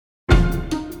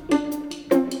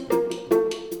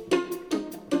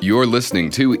You're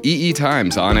listening to EE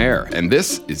Times On Air, and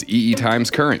this is EE Times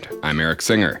Current. I'm Eric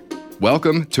Singer.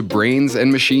 Welcome to Brains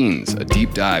and Machines, a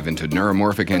deep dive into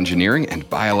neuromorphic engineering and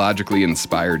biologically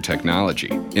inspired technology.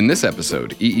 In this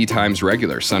episode, EE Times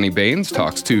regular Sunny Baines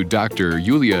talks to Dr.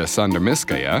 Yulia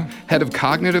Sandomierskaya, head of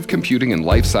Cognitive Computing and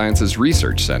Life Sciences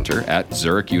Research Center at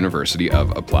Zurich University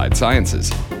of Applied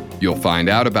Sciences. You'll find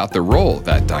out about the role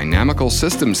that dynamical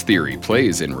systems theory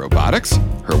plays in robotics,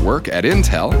 her work at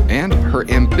Intel, and her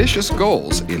ambitious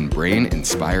goals in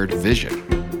brain-inspired vision.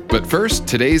 But first,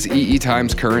 today's EE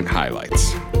Times Current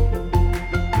highlights.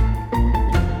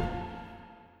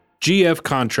 GF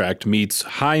contract meets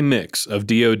high mix of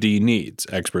DoD needs,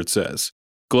 expert says.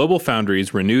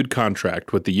 GlobalFoundries' renewed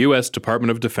contract with the U.S.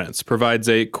 Department of Defense provides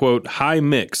a, quote, high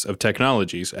mix of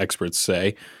technologies, experts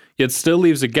say, yet still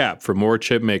leaves a gap for more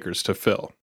chip makers to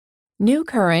fill. New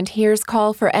Current hears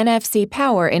call for NFC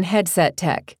power in headset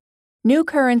tech. New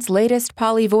Current's latest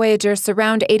Poly Voyager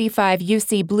Surround 85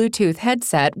 UC Bluetooth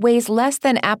headset weighs less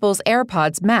than Apple's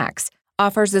AirPods Max,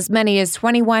 offers as many as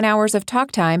 21 hours of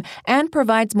talk time, and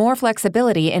provides more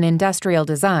flexibility in industrial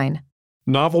design.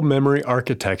 Novel memory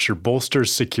architecture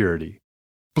bolsters security.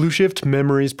 BlueShift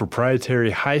Memory's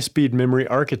proprietary high-speed memory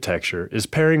architecture is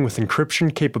pairing with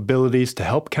encryption capabilities to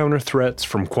help counter threats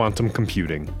from quantum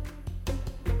computing.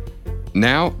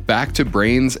 Now, back to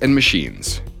Brains and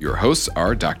Machines. Your hosts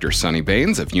are Dr. Sunny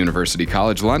Baines of University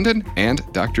College London and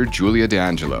Dr. Giulia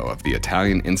D'Angelo of the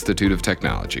Italian Institute of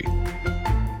Technology.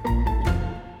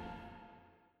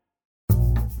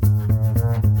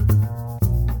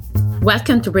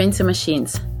 Welcome to Brains and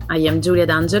Machines. I am Giulia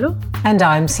D'Angelo. And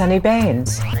I'm Sunny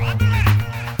Baines.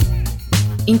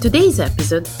 In today's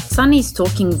episode, Sunny is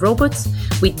talking robots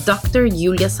with Dr.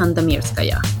 Yulia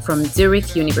Sandomierskaya from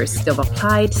Zurich University of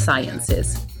Applied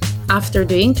Sciences. After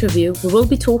the interview, we will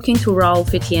be talking to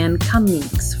Ralph Etienne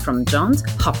Cummings from Johns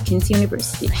Hopkins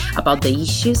University about the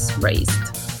issues raised.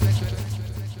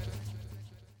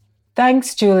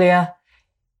 Thanks, Giulia.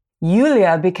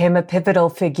 Yulia became a pivotal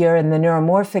figure in the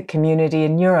neuromorphic community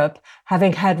in Europe,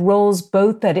 having had roles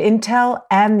both at Intel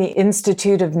and the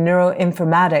Institute of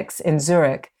Neuroinformatics in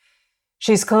Zurich.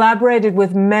 She's collaborated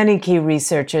with many key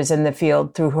researchers in the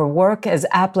field through her work as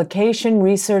application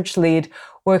research lead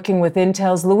working with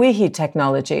Intel's Luihi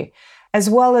technology,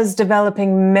 as well as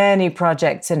developing many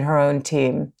projects in her own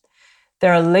team.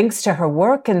 There are links to her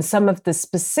work and some of the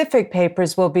specific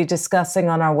papers we'll be discussing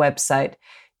on our website.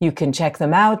 You can check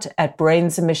them out at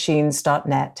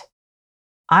brainsandmachines.net.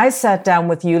 I sat down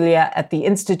with Yulia at the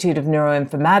Institute of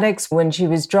Neuroinformatics when she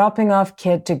was dropping off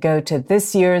kit to go to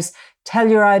this year's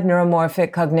Telluride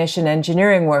Neuromorphic Cognition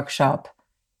Engineering Workshop.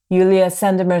 Yulia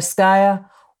Sandomierskaya,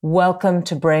 welcome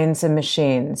to Brains and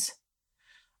Machines.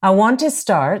 I want to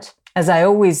start, as I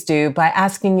always do, by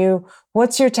asking you,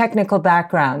 what's your technical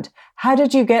background? How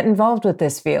did you get involved with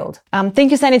this field?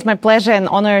 Thank you, Sandy. It's my pleasure and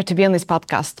honor to be on this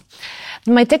podcast.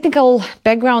 My technical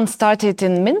background started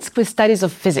in Minsk with studies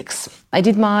of physics. I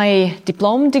did my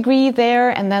diploma degree there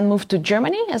and then moved to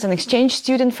Germany as an exchange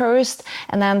student first,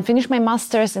 and then finished my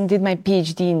master's and did my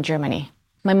PhD in Germany.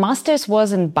 My master's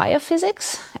was in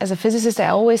biophysics. As a physicist, I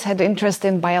always had interest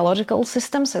in biological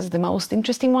systems as the most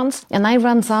interesting ones. And I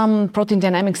ran some protein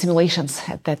dynamic simulations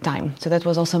at that time. So that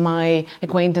was also my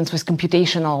acquaintance with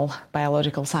computational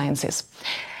biological sciences.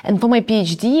 And for my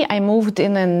PhD, I moved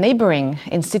in a neighboring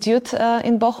institute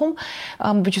in Bochum,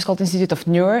 which is called Institute of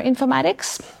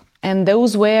Neuroinformatics. And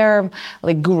those were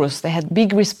like gurus. They had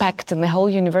big respect in the whole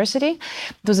university.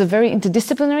 It was a very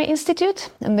interdisciplinary institute,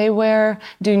 and they were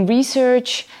doing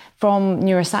research from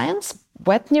neuroscience,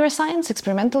 wet neuroscience,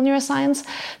 experimental neuroscience,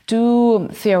 to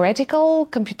theoretical,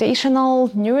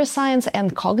 computational neuroscience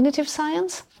and cognitive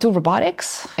science, to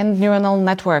robotics and neuronal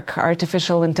network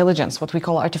artificial intelligence, what we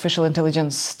call artificial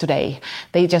intelligence today.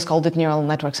 They just called it neural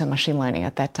networks and machine learning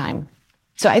at that time.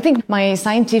 So I think my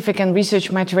scientific and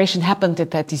research maturation happened at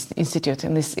that institute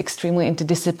in this extremely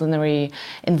interdisciplinary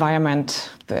environment,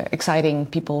 the exciting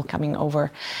people coming over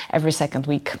every second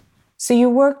week. So you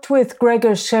worked with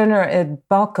Gregor Schöner at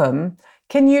Bochum.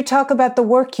 Can you talk about the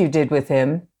work you did with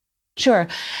him? Sure.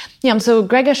 Yeah, so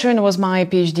Gregor Schöner was my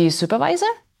PhD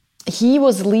supervisor. He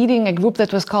was leading a group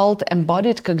that was called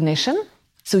Embodied Cognition.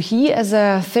 So he, as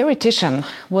a theoretician,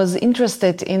 was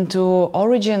interested into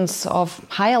origins of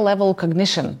higher level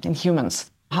cognition in humans,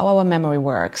 how our memory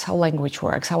works, how language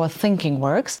works, how our thinking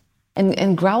works,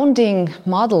 and grounding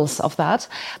models of that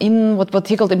in what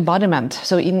he called embodiment,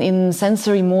 so in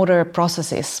sensory motor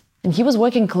processes. And he was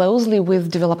working closely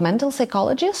with developmental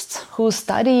psychologists who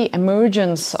study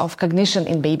emergence of cognition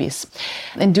in babies,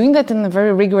 and doing that in a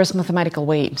very rigorous mathematical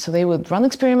way. So they would run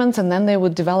experiments and then they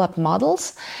would develop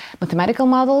models, mathematical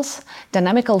models,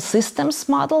 dynamical systems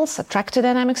models, attractor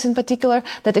dynamics in particular,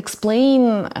 that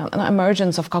explain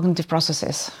emergence of cognitive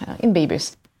processes in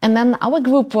babies. And then our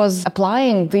group was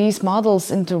applying these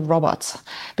models into robots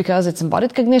because it's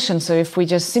embodied cognition. So if we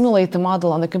just simulate the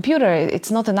model on the computer, it's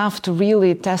not enough to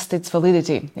really test its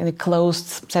validity in a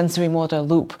closed sensory motor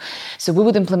loop. So we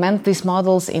would implement these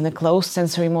models in a closed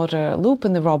sensory motor loop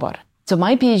in the robot. So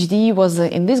my PhD was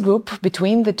in this group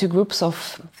between the two groups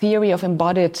of theory of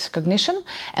embodied cognition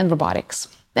and robotics.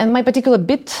 And my particular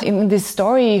bit in this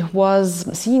story was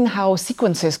seeing how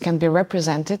sequences can be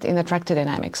represented in attractor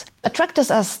dynamics.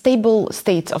 Attractors are stable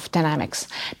states of dynamics.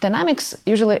 Dynamics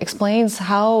usually explains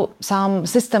how some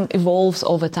system evolves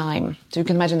over time. So you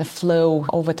can imagine a flow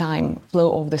over time,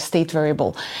 flow of the state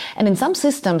variable. And in some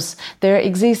systems, there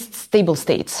exist stable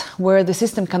states where the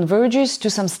system converges to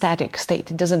some static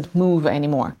state. It doesn't move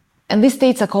anymore. And these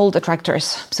states are called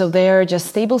attractors. So they're just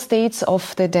stable states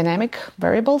of the dynamic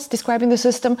variables describing the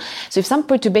system. So if some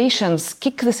perturbations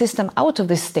kick the system out of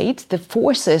this state, the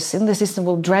forces in the system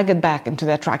will drag it back into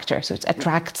the attractor. So it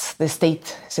attracts the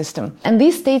state system. And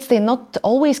these states, they not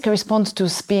always correspond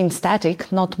to being static,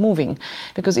 not moving.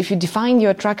 Because if you define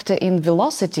your attractor in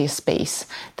velocity space,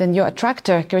 then your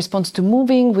attractor corresponds to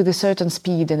moving with a certain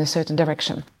speed in a certain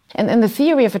direction. And the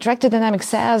theory of attractor dynamics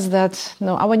says that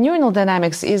our neuronal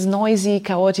dynamics is noisy,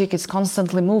 chaotic, it's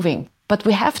constantly moving. But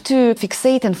we have to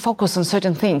fixate and focus on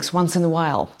certain things once in a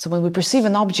while. So when we perceive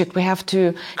an object, we have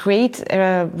to create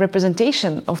a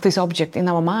representation of this object in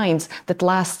our minds that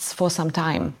lasts for some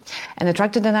time. And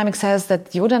attractor dynamics says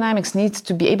that your dynamics needs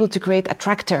to be able to create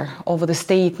attractor over the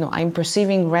state. I'm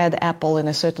perceiving red apple in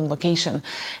a certain location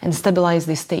and stabilize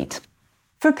this state.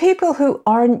 For people who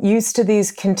aren't used to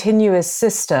these continuous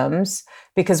systems,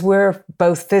 because we're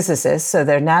both physicists, so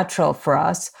they're natural for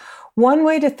us, one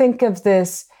way to think of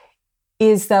this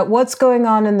is that what's going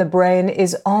on in the brain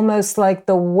is almost like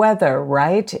the weather,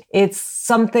 right? It's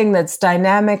something that's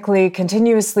dynamically,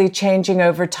 continuously changing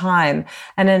over time.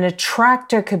 And an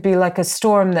attractor could be like a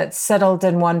storm that's settled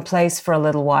in one place for a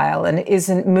little while and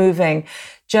isn't moving,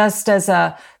 just as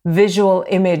a visual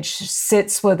image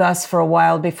sits with us for a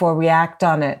while before we act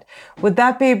on it. Would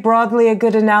that be broadly a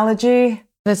good analogy?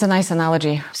 That's a nice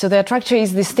analogy. So the attractor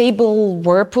is the stable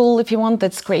whirlpool, if you want,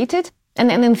 that's created. And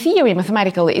in theory,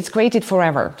 mathematically, it's created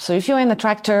forever. So if you're an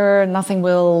attractor, nothing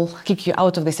will kick you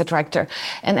out of this attractor.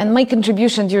 And my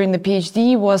contribution during the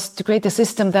PhD was to create a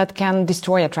system that can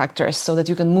destroy attractors so that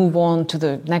you can move on to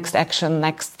the next action,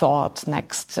 next thought,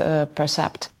 next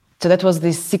percept. So that was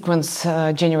this sequence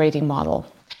generating model.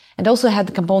 It also had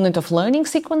the component of learning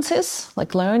sequences,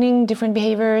 like learning different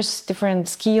behaviors, different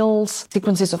skills,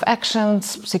 sequences of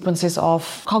actions, sequences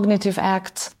of cognitive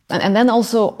acts, and then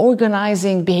also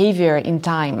organizing behavior in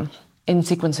time in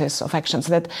sequences of actions.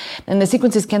 And the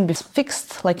sequences can be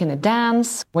fixed, like in a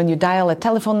dance. When you dial a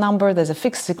telephone number, there's a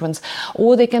fixed sequence,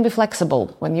 or they can be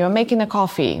flexible. When you're making a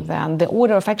coffee, then the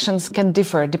order of actions can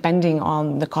differ depending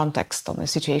on the context, on the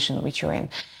situation in which you're in.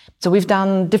 So we've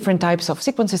done different types of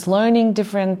sequences, learning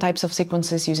different types of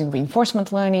sequences using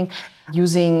reinforcement learning,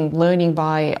 using learning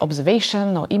by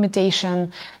observation or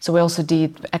imitation. So we also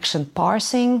did action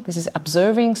parsing. This is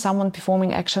observing someone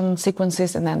performing action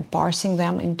sequences and then parsing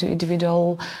them into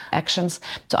individual actions.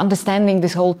 So understanding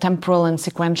this whole temporal and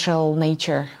sequential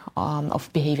nature of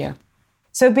behavior.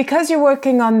 So because you're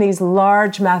working on these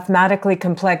large, mathematically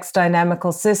complex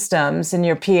dynamical systems in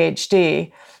your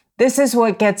PhD, this is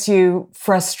what gets you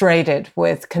frustrated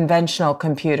with conventional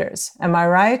computers. Am I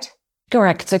right?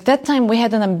 Correct. So at that time, we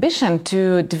had an ambition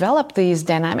to develop these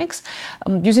dynamics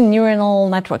using neuronal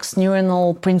networks,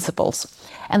 neuronal principles.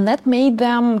 And that made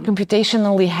them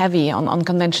computationally heavy on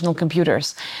conventional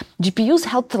computers. GPUs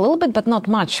helped a little bit, but not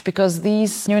much, because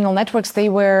these neural networks, they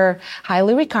were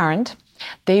highly recurrent.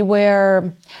 They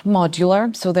were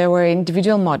modular, so there were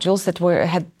individual modules that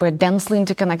were densely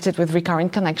interconnected with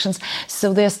recurrent connections.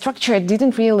 So their structure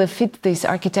didn't really fit this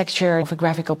architecture of a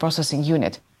graphical processing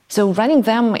unit. So running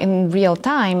them in real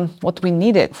time, what we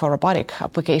needed for robotic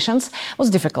applications, was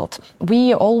difficult.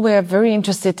 We all were very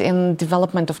interested in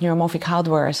development of neuromorphic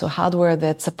hardware, so hardware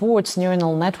that supports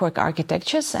neural network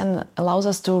architectures and allows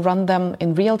us to run them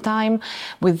in real time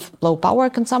with low power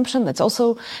consumption. That's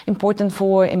also important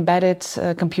for embedded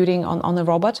computing on a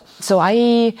robot. So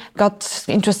I got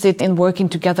interested in working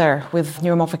together with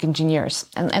neuromorphic engineers.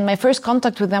 And my first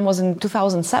contact with them was in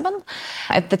 2007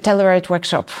 at the Telluride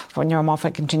workshop for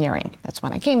neuromorphic engineering. engineering. That's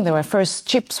when I came. There were first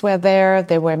chips were there.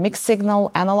 They were mixed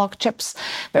signal analog chips,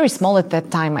 very small at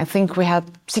that time. I think we had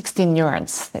 16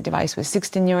 neurons, the device with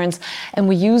 16 neurons. And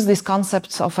we used these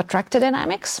concepts of attractor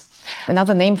dynamics.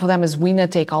 Another name for them is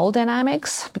winner-take-all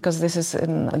dynamics, because this is,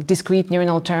 in discrete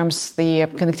neuronal terms, the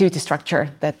connectivity structure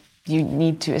that you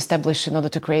need to establish in order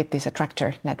to create these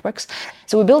attractor networks.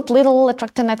 So we built little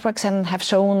attractor networks and have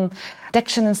shown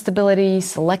detection instability,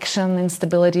 selection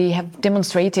instability, have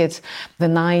demonstrated the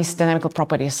nice dynamical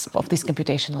properties of this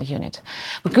computational unit.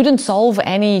 We couldn't solve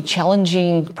any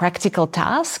challenging practical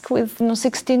task with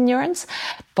 16 neurons,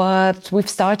 but we've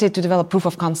started to develop proof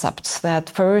of concepts that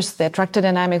first, the attractor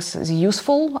dynamics is a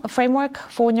useful framework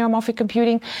for neuromorphic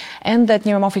computing, and that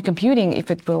neuromorphic computing,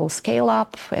 if it will scale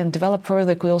up and develop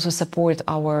further, could also support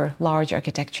our large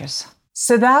architectures.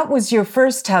 So that was your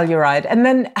first Telluride. And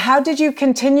then how did you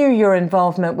continue your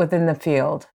involvement within the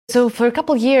field? So for a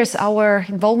couple of years, our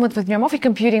involvement with neuromorphic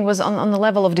computing was on the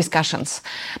level of discussions.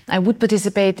 I would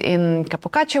participate in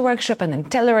Capocaccia workshop and in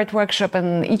Telluride workshop,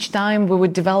 and each time we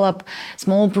would develop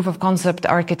small proof of concept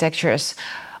architectures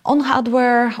on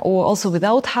hardware or also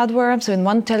without hardware. So in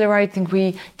one Telluride, I think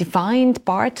we defined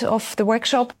part of the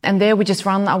workshop, and there we just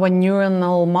run our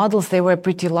neuronal models. They were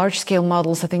pretty large-scale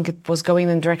models. I think it was going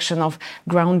in the direction of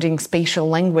grounding spatial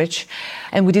language,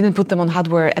 and we didn't put them on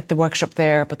hardware at the workshop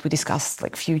there, but we discussed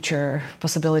like future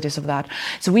possibilities of that.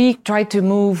 So we tried to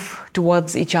move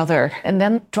towards each other, and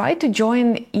then tried to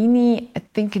join INI, I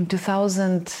think in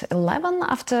 2011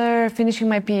 after finishing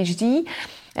my PhD.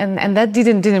 And that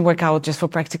didn't work out just for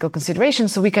practical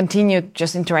considerations. So we continued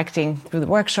just interacting through the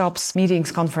workshops, meetings,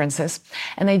 conferences.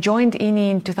 And I joined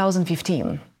INI in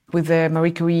 2015 with the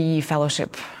Marie Curie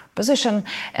Fellowship position.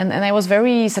 And I was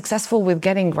very successful with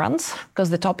getting grants because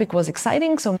the topic was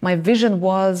exciting. So my vision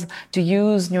was to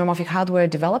use neuromorphic hardware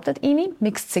developed at INI,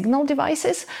 mixed signal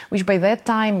devices, which by that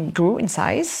time grew in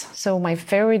size. So my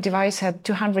favorite device had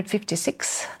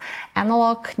 256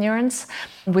 analog neurons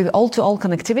with all-to-all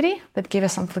connectivity that gave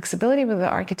us some flexibility with the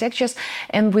architectures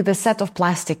and with a set of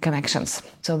plastic connections.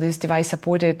 So this device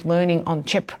supported learning on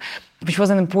chip, which was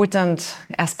an important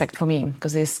aspect for me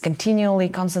because this continually,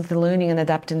 constantly learning and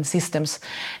adapting systems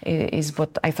is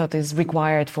what I thought is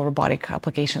required for robotic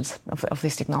applications of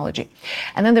this technology.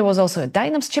 And then there was also a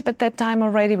Dynams chip at that time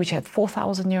already, which had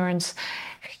 4,000 neurons,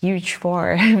 huge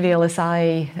for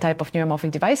VLSI type of neuromorphic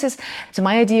devices. So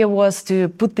my idea was to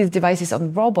put these devices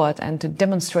on robot and to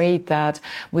demonstrate that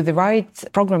with the right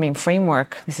programming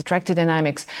framework, this attractor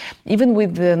dynamics, even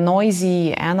with the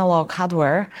noisy analog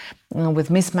hardware, with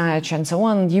mismatch and so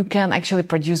on, you can actually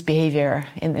produce behavior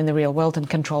in the real world and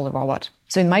control the robot.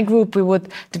 So in my group, we would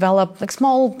develop like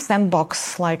small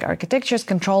sandbox-like architectures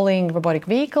controlling robotic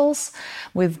vehicles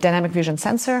with dynamic vision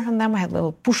sensor. And then we had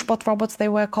little pushbot robots, they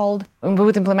were called. And we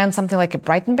would implement something like a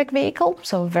Breitenbeck vehicle.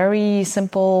 So very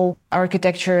simple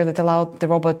architecture that allowed the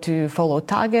robot to follow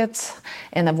targets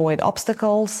and avoid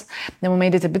obstacles. Then we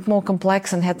made it a bit more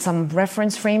complex and had some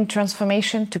reference frame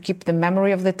transformation to keep the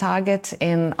memory of the target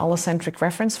in allocentric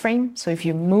reference frame. So if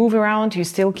you move around, you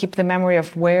still keep the memory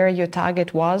of where your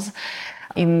target was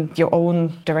in your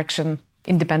own direction,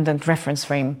 independent reference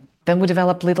frame. Then we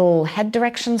developed little head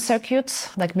direction circuits,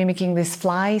 like mimicking this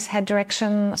fly's head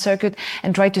direction circuit,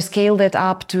 and tried to scale that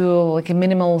up to like a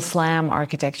minimal SLAM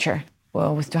architecture.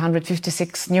 Well, with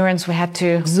 256 neurons, we had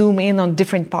to zoom in on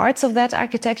different parts of that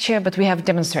architecture, but we have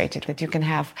demonstrated that you can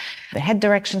have the head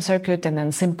direction circuit and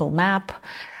then simple map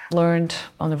learned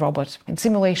on the robot in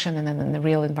simulation and then in the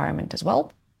real environment as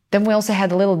well. Then we also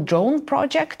had a little drone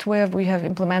project where we have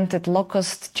implemented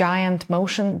low-cost giant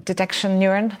motion detection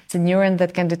neuron. It's a neuron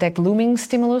that can detect looming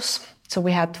stimulus. So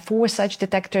we had 4 such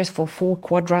detectors for 4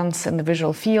 quadrants in the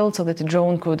visual field so that the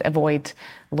drone could avoid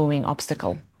looming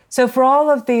obstacle. So for all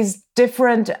of these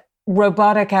different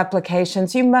robotic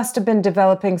applications, you must have been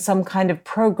developing some kind of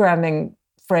programming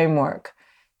framework.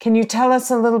 Can you tell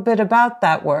us a little bit about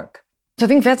that work? So I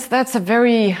think that's a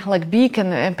very big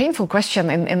and painful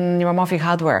question in neuromorphic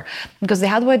hardware, because the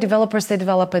hardware developers, they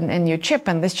develop a new chip,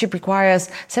 and this chip requires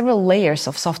several layers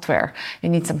of software. You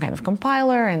need some kind of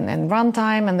compiler and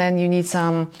runtime, and then you need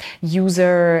some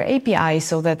user API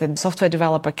so that the software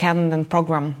developer can then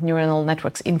program neuronal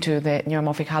networks into the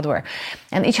neuromorphic hardware.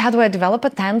 And each hardware developer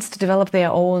tends to develop their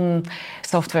own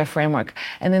software framework.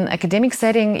 And in academic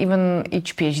setting, even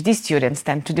each PhD students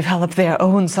tend to develop their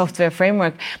own software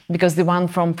framework because the one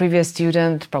from previous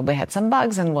student probably had some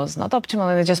bugs and was not optimal,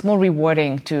 and it's just more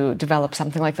rewarding to develop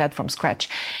something like that from scratch.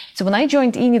 So when I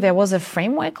joined INI, there was a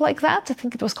framework like that. I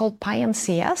think it was called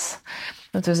PyNCS.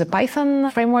 It was a Python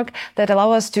framework that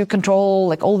allows us to control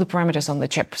like all the parameters on the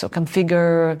chip. So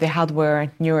configure the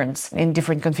hardware neurons in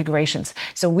different configurations.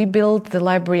 So we built the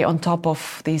library on top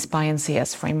of the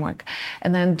SPI&CS framework.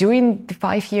 And then during the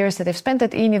 5 years that I've spent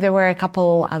at INI, there were a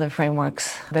couple other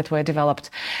frameworks that were developed.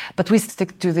 But we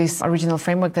stick to this original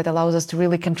framework that allows us to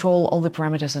really control all the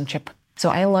parameters on chip. So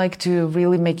I like to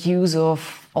really make use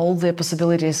of all the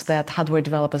possibilities that hardware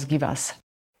developers give us.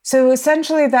 So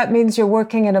essentially that means you're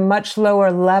working at a much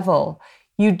lower level.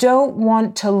 You don't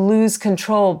want to lose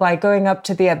control by going up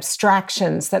to the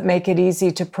abstractions that make it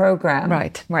easy to program.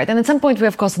 Right. And at some point we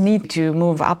of course need to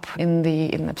move up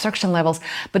in abstraction levels,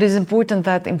 but it's important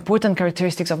that important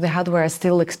characteristics of the hardware are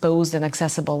still exposed and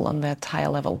accessible on that higher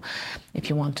level if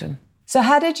you want to. So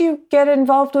how did you get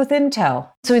involved with Intel?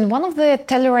 So in one of the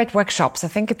Telluride workshops, I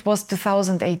think it was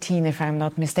 2018, if I'm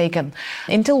not mistaken,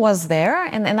 Intel was there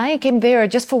and I came there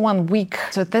just for 1 week.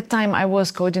 So at that time I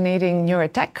was coordinating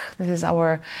Neurotech. This is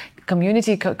our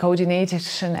community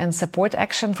coordination and support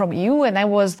action from EU, and I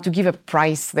was to give a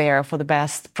prize there for the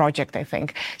best project, I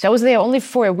think. So I was there only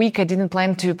for a week. I didn't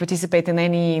plan to participate in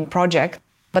any project.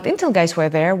 But Intel guys were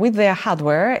there with their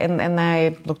hardware, and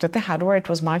I looked at the hardware. It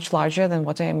was much larger than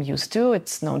what I'm used to.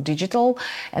 It's no digital.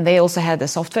 And they also had a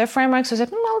software framework. So I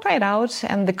said, I'll try it out.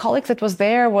 And the colleague that was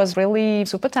there was really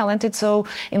super talented. So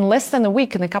in less than a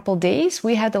week, in a couple of days,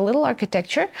 we had a little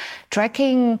architecture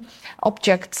tracking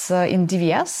objects in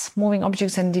DVS, moving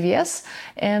objects in DVS,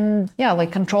 and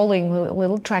like controlling a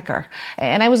little tracker.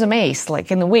 And I was amazed.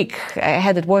 Like in a week, I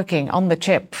had it working on the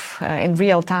chip in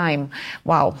real time.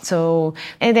 Wow.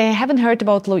 And I haven't heard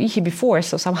about Loihi before,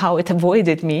 so somehow it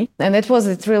avoided me. And it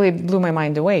really blew my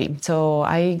mind away. So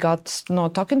I got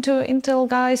talking to Intel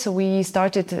guys. So we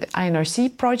started the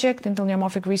INRC project, Intel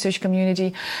Neuromorphic Research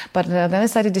Community. But then I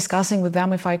started discussing with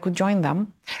them if I could join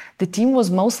them. The team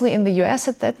was mostly in the US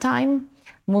at that time.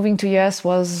 Moving to US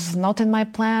was not in my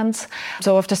plans.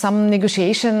 So after some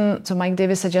negotiation, Mike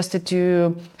Davis suggested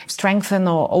to strengthen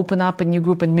or open up a new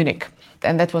group in Munich.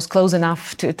 And that was close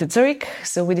enough to Zurich,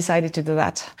 so we decided to do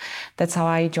that. That's how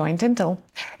I joined Intel.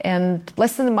 And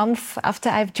less than a month after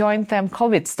I've joined them,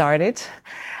 COVID started,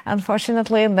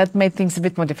 unfortunately, and that made things a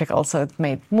bit more difficult. So it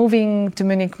made moving to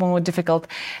Munich more difficult.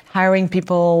 Hiring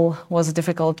people was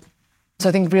difficult. So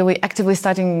I think really actively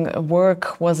starting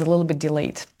work was a little bit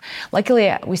delayed.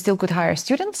 Luckily, we still could hire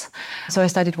students. So I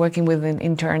started working with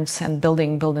interns and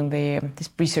building this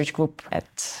research group at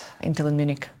Intel in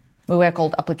Munich. We were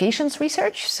called applications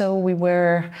research, so we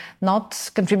were not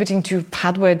contributing to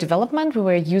hardware development. We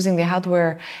were using the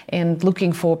hardware and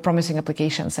looking for promising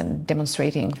applications and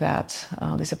demonstrating that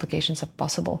these applications are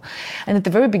possible. And at the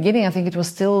very beginning, I think it was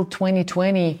still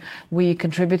 2020, we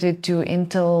contributed to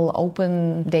Intel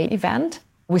Open Day event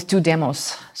with 2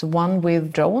 demos. So one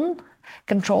with drone,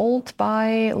 controlled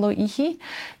by Loihi.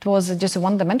 It was just a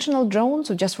one-dimensional drone,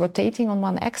 so just rotating on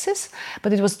one axis,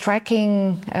 but it was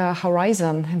tracking a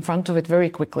horizon in front of it very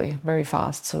quickly, very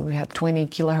fast. So we had 20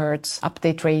 kilohertz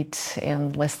update rate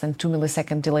and less than 2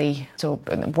 millisecond delay. So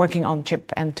working on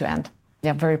chip end to end.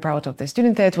 Yeah, I'm very proud of the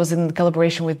student there. It was in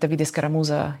collaboration with Davide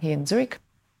Scaramuza here in Zurich.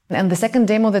 And the second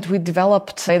demo that we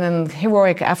developed in a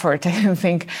heroic effort, I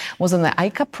think, was on the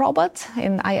ICAP robot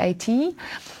in IIT.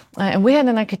 And we had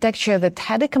an architecture that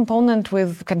had a component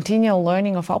with continual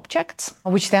learning of objects,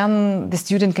 which then the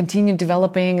student continued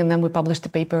developing, and then we published the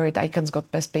paper. ICANS got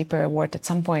Best Paper Award at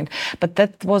some point. But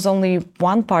that was only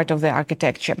one part of the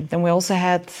architecture. Then we also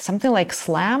had something like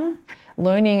SLAM,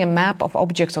 learning a map of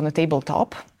objects on a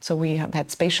tabletop. So we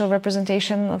had spatial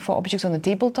representation for objects on the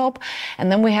tabletop.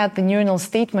 And then we had the neuronal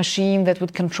state machine that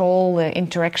would control the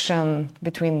interaction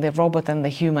between the robot and the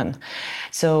human.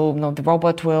 So the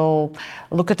robot will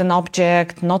look at an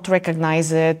object, not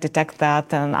recognize it, detect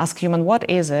that, and ask human, what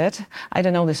is it? I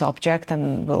don't know this object,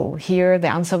 and we'll hear the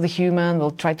answer of the human, we'll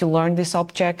try to learn this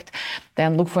object,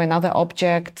 then look for another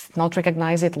object, not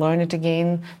recognize it, learn it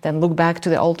again, then look back to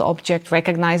the old object,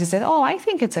 recognize it, oh, I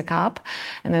think it's a cup.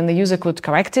 And then the user could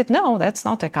correct it. No, that's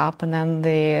not a cup. And then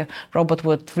the robot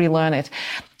would relearn it.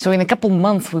 So in a couple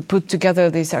months, we put together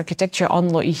this architecture on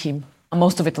Loihi.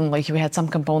 Most of it on Loihi. We had some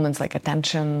components like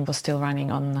attention was still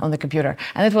running on the computer.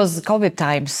 And it was COVID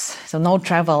times, so no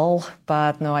travel.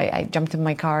 But no, I jumped in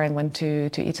my car and went to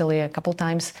Italy a couple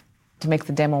times to make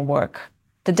the demo work.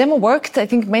 The demo worked. I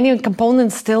think many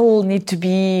components still need to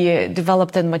be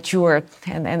developed and matured.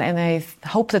 And I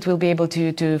hope that we'll be able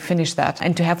to finish that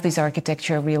and to have this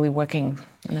architecture really working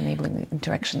and enabling the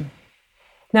interaction.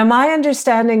 Now, my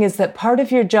understanding is that part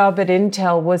of your job at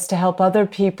Intel was to help other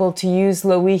people to use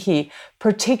Loihi,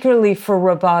 particularly for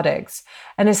robotics,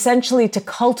 and essentially to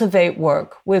cultivate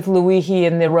work with Loihi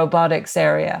in the robotics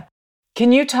area.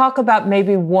 Can you talk about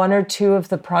maybe one or two of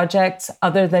the projects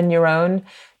other than your own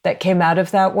that came out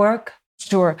of that work?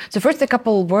 Sure. So first, a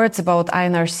couple words about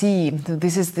INRC.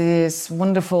 This is this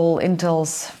wonderful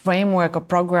Intel's framework or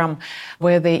program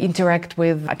where they interact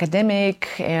with academic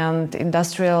and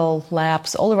industrial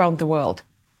labs all around the world.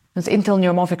 It's Intel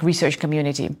Neuromorphic Research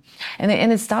Community. And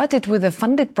it started with a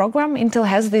funded program. Intel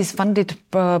has these funded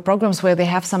programs where they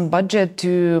have some budget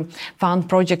to fund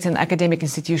projects in academic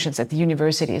institutions at the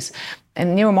universities.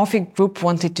 And Neuromorphic Group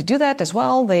wanted to do that as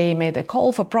well. They made a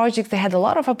call for projects. They had a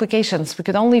lot of applications. We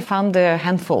could only fund a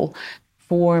handful,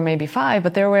 4, maybe 5,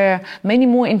 but there were many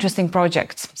more interesting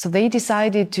projects. So they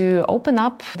decided to open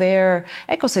up their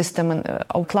ecosystem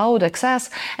and cloud access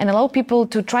and allow people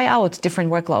to try out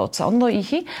different workloads on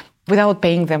Loihi without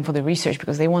paying them for the research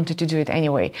because they wanted to do it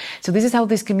anyway. So this is how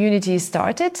this community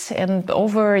started, and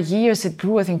over years it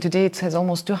grew. I think today it has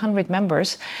almost 200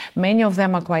 members. Many of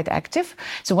them are quite active.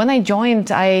 So when I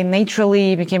joined, I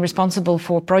naturally became responsible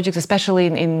for projects, especially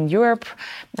in Europe.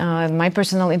 My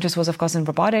personal interest was, of course, in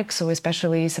robotics, so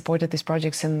especially supported these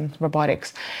projects in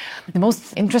robotics. The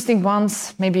most interesting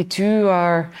ones, maybe 2,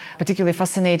 are particularly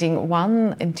fascinating.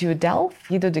 One in TU Delft,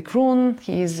 Guido de Kroon.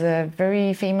 He is a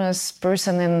very famous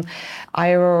person in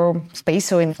aerospace,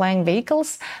 so in flying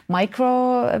vehicles,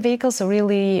 micro vehicles, so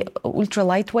really ultra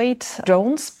lightweight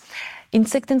drones,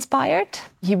 insect-inspired.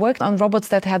 He worked on robots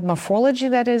that had morphology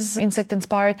that is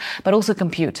insect-inspired, but also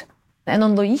compute. And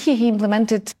on Loihi, he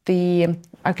implemented the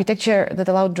architecture that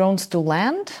allowed drones to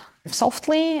land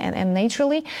softly and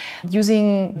naturally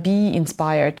using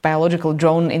bee-inspired, biological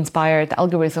drone-inspired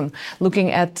algorithm,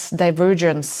 looking at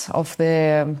divergence of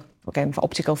the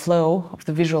optical flow of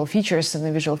the visual features in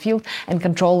the visual field and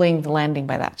controlling the landing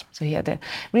by that. So he had a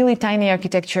really tiny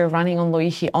architecture running on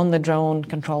Loihi on the drone,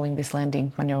 controlling this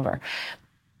landing maneuver.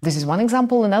 This is one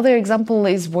example. Another example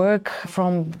is work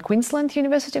from Queensland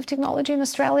University of Technology in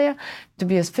Australia,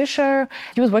 Tobias Fischer.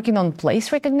 He was working on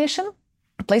place recognition.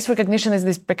 Place recognition is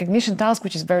this recognition task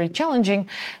which is very challenging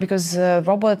because a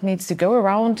robot needs to go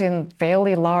around in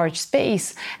fairly large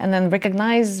space and then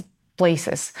recognize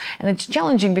places. And it's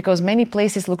challenging because many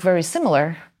places look very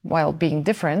similar while being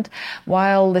different,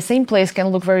 while the same place can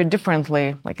look very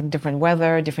differently, like in different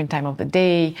weather, different time of the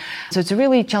day. So it's a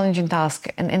really challenging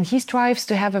task. And he strives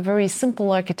to have a very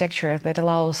simple architecture that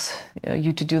allows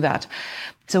you to do that.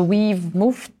 So we've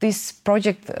moved this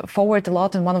project forward a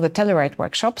lot in one of the Telluride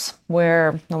workshops,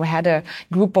 where we had a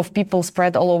group of people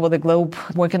spread all over the globe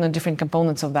working on different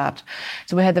components of that.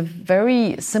 So we had a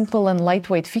very simple and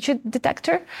lightweight feature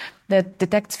detector that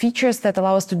detects features that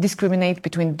allow us to discriminate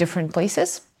between different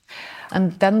places.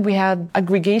 And then we had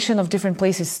aggregation of different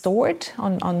places stored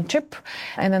on chip,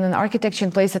 and then an architecture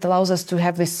in place that allows us to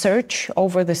have this search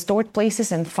over the stored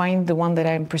places and find the one that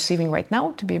I'm perceiving right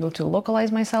now to be able to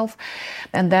localize myself.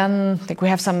 And then we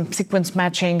have some sequence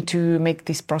matching to make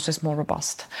this process more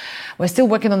robust. We're still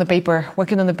working on the paper.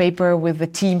 Working on the paper with the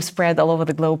team spread all over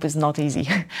the globe is not easy.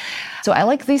 So I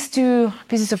like these 2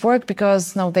 pieces of work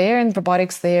because now they're in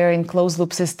robotics, they're in closed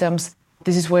loop systems.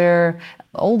 This is where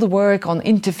all the work on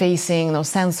interfacing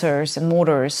sensors and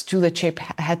motors to the chip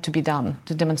had to be done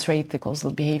to demonstrate the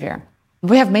closed-loop behavior.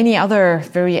 We have many other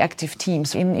very active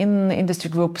teams in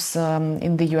industry groups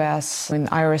in the US, in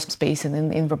aerospace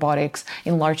and in robotics,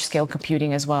 in large-scale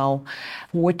computing as well.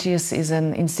 Robotics is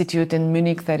an institute in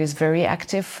Munich that is very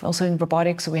active also in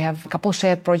robotics. We have a couple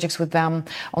shared projects with them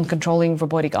on controlling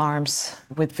robotic arms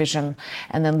with vision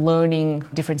and then learning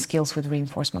different skills with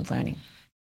reinforcement learning.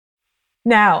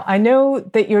 Now, I know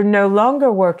that you're no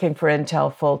longer working for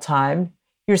Intel full-time.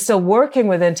 You're still working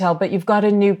with Intel, but you've got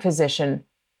a new position.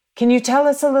 Can you tell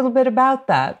us a little bit about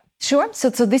that? Sure. So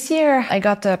this year, I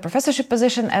got a professorship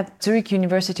position at Zurich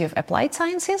University of Applied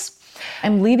Sciences.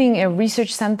 I'm leading a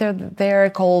research center there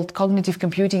called Cognitive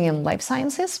Computing in Life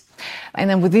Sciences. And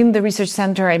then within the research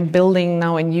center, I'm building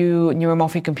now a new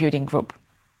neuromorphic computing group.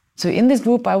 So in this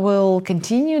group, I will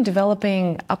continue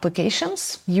developing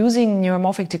applications using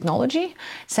neuromorphic technology,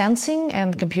 sensing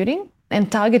and computing,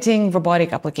 and targeting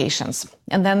robotic applications.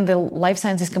 And then the life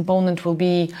sciences component will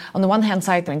be, on the one hand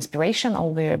side, the inspiration,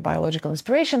 all the biological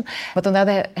inspiration, but on the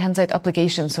other hand side,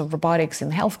 applications of robotics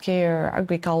in healthcare,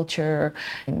 agriculture,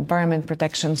 environment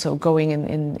protection, so going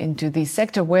into this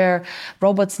sector where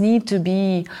robots need to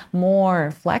be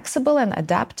more flexible and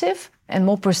adaptive and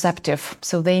more perceptive.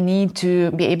 So they need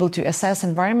to be able to assess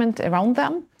environment around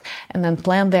them and then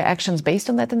plan their actions based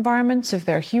on that environment. So if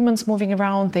there are humans moving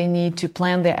around, they need to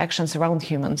plan their actions around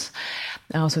humans.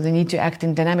 So they need to act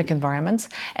in dynamic environments.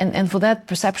 And for that,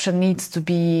 perception needs to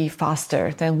be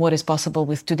faster than what is possible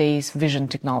with today's vision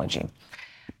technology.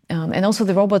 And also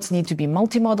the robots need to be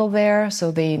multimodal there, so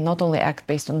they not only act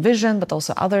based on vision, but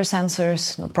also other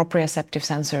sensors, proprioceptive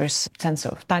sensors, sense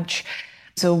of touch.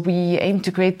 So we aim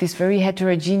to create these very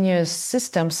heterogeneous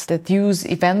systems that use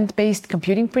event-based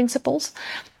computing principles,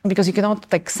 because you cannot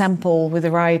sample with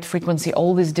the right frequency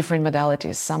all these different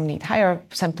modalities. Some need higher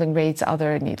sampling rates,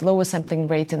 others need lower sampling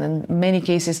rates, and in many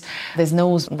cases there's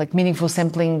no meaningful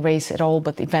sampling rates at all,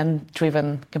 but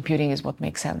event-driven computing is what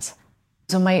makes sense.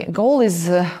 So my goal is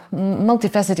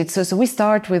multifaceted. So we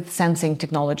start with sensing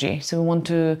technology. So we want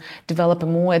to develop a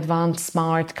more advanced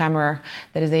smart camera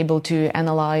that is able to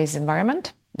analyze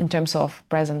environment in terms of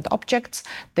present objects,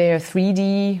 their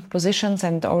 3D positions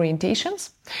and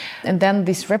orientations. And then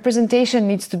this representation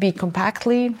needs to be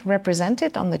compactly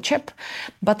represented on the chip,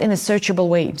 but in a searchable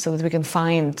way so that we can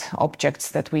find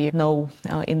objects that we know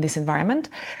in this environment,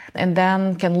 and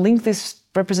then can link this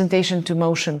representation to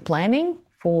motion planning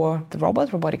for the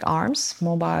robotic arms,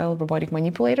 mobile robotic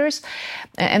manipulators,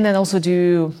 and then also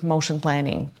do motion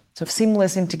planning. So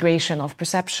seamless integration of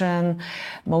perception,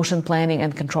 motion planning,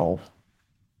 and control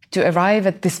to arrive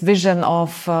at this vision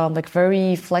of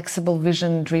very flexible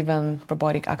vision-driven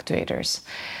robotic actuators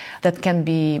that can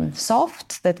be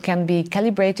soft, that can be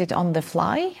calibrated on the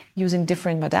fly using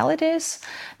different modalities,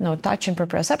 touch and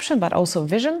proprioception, but also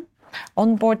vision,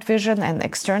 onboard vision and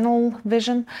external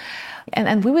vision.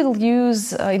 And we will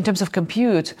use, in terms of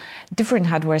compute, different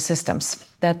hardware systems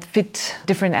that fit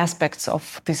different aspects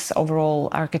of this overall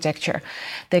architecture.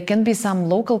 There can be some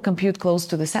local compute close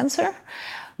to the sensor,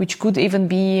 which could even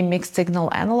be mixed signal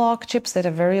analog chips that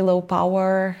are very low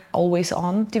power, always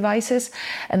on devices.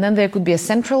 And then there could be a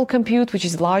central compute, which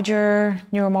is larger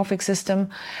neuromorphic system,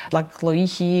 like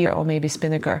Loihi or maybe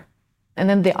Spinnaker. And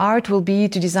then the art will be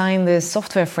to design this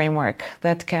software framework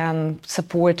that can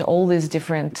support all these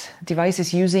different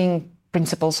devices using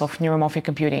principles of neuromorphic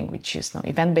computing, which is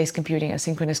event-based computing,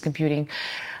 asynchronous computing,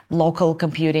 local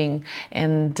computing,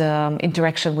 and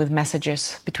interaction with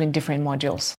messages between different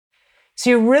modules. So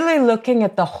you're really looking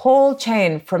at the whole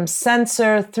chain from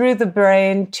sensor through the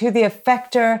brain to the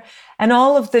effector and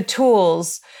all of the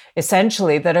tools,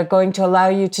 essentially, that are going to allow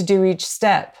you to do each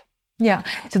step. Yeah,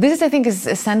 so this I think is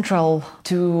central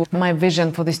to my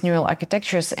vision for these neural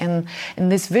architectures. And in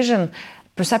this vision,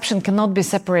 perception cannot be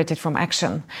separated from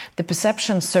action. The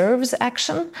perception serves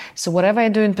action. So whatever I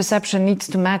do in perception needs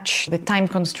to match the time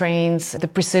constraints, the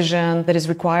precision that is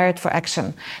required for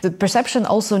action. The perception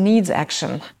also needs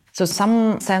action. So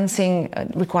some sensing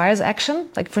requires action,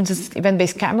 like for instance,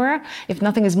 event-based camera. If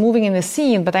nothing is moving in the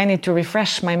scene, but I need to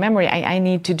refresh my memory, I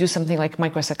need to do something like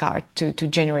microsecond to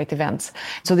generate events.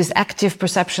 So this active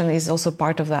perception is also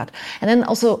part of that. And then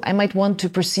also I might want to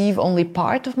perceive only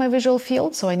part of my visual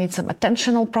field. So I need some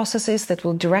attentional processes that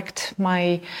will direct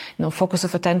my focus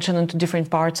of attention into different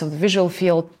parts of the visual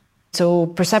field. So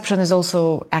perception is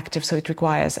also active, so it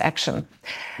requires action.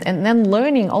 And then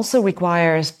learning also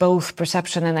requires both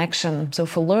perception and action. So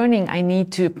for learning, I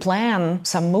need to plan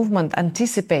some movement,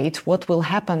 anticipate what will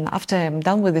happen after I'm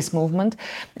done with this movement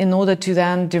in order to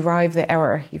then derive the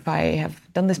error. If I have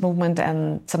done this movement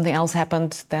and something else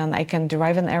happened, then I can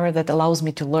derive an error that allows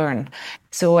me to learn.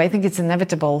 So I think it's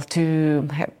inevitable to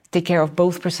take care of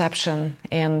both perception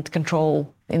and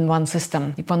control in one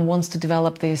system if one wants to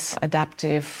develop these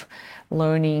adaptive,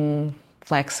 learning,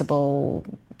 flexible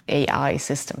AI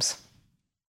systems.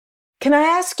 Can I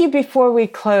ask you before we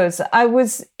close, I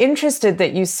was interested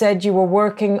that you said you were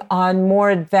working on more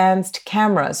advanced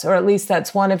cameras, or at least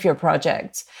that's one of your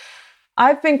projects.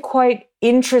 I've been quite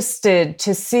interested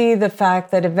to see the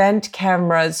fact that event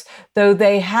cameras, though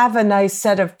they have a nice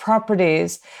set of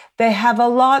properties, they have a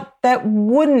lot that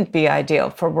wouldn't be ideal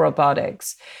for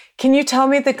robotics. Can you tell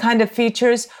me the kind of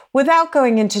features, without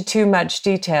going into too much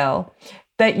detail,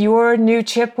 that your new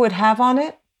chip would have on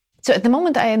it? So at the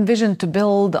moment, I envision to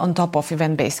build on top of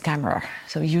event-based camera,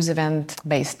 so use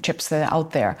event-based chips that are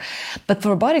out there. But for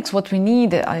robotics, what we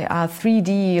need are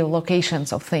 3D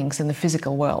locations of things in the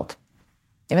physical world.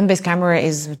 Event-based camera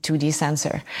is a 2D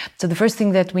sensor. So the first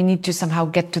thing that we need to somehow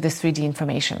get to this 3D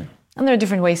information. And there are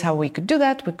different ways how we could do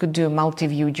that. We could do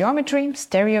multi-view geometry,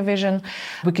 stereo vision.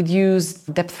 We could use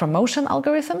depth from motion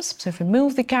algorithms. So if we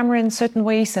move the camera in certain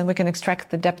ways, then we can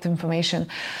extract the depth information.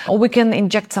 Or we can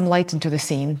inject some light into the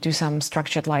scene, do some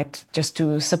structured light just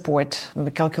to support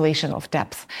the calculation of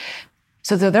depth.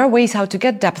 So there are ways how to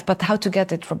get depth, but how to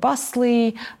get it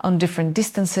robustly on different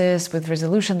distances with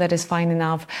resolution that is fine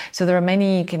enough. So there are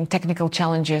many technical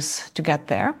challenges to get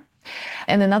there.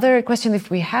 And another question,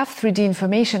 if we have 3D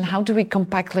information, how do we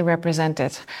compactly represent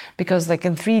it? Because like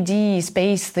in 3D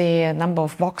space, the number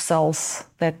of voxels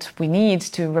that we need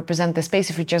to represent the space,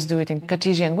 if we just do it in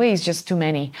Cartesian way, is just too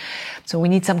many. So we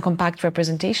need some compact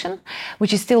representation,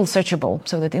 which is still searchable,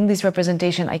 so that in this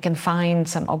representation, I can find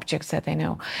some objects that I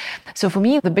know. So for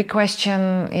me, the big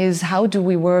question is, how do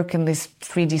we work in this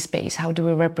 3D space? How do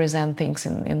we represent things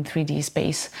in 3D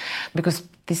space? Because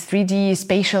this 3D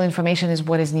spatial information is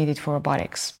what is needed for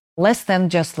robotics, less than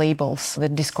just labels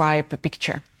that describe a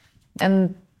picture.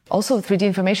 And also 3D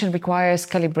information requires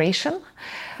calibration.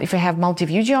 If I have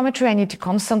multi-view geometry, I need to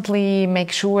constantly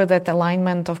make sure that the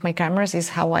alignment of my cameras is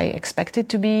how I expect it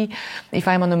to be. If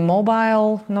I'm on a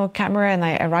mobile camera and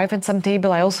I arrive at some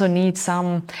table, I also need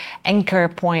some anchor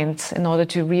points in order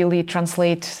to really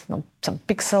translate some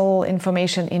pixel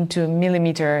information into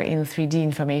millimeter in 3D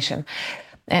information.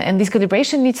 And this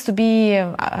calibration needs to be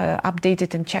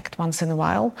updated and checked once in a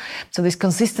while. So this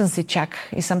consistency check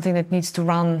is something that needs to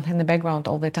run in the background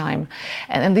all the time.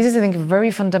 And this is, I think, a very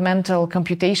fundamental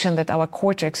computation that our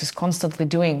cortex is constantly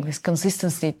doing, this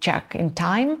consistency check in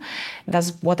time.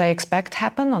 Does what I expect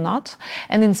happen or not?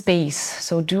 And in space.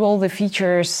 So do all the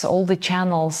features, all the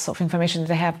channels of information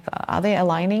that I have, are they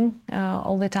aligning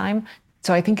all the time?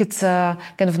 So I think it's a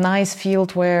kind of nice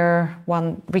field where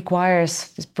one requires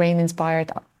this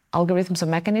brain-inspired algorithms or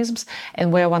mechanisms,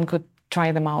 and where one could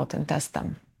try them out and test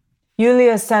them.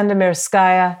 Yulia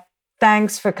Sandomirskaya,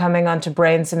 thanks for coming on to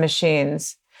Brains and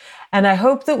Machines. And I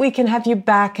hope that we can have you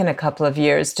back in a couple of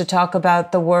years to talk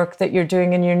about the work that you're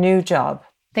doing in your new job.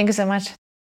 Thank you so much.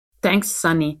 Thanks,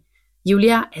 Sunny.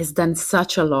 Yulia has done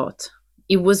such a lot.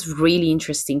 It was really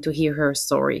interesting to hear her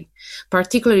story,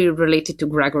 particularly related to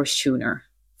Gregor Schooner.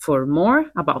 For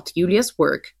more about Yulia's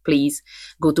work, please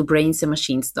go to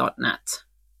brainsandmachines.net.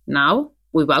 Now,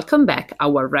 we welcome back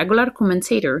our regular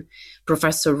commentator,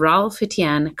 Professor Ralph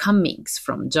Etienne Cummings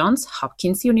from Johns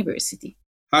Hopkins University.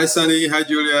 Hi, Sunny. Hi,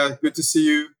 Julia. Good to see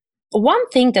you. One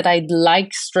thing that I'd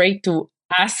like straight to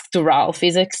ask to Ralph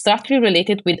is exactly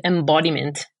related with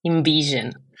embodiment in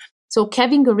vision. So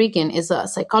Kevin Garrigan is a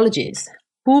psychologist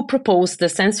who proposed the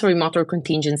sensory motor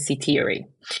contingency theory.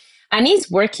 And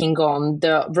he's working on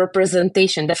the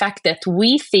representation, the fact that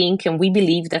we think and we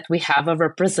believe that we have a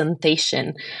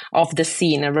representation of the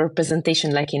scene, a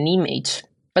representation like an image.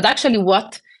 But actually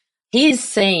what he's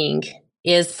saying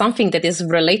is something that is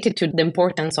related to the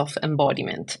importance of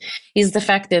embodiment, is the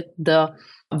fact that the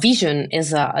vision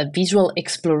is a visual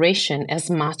exploration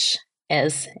as much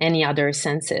as any other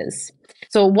senses.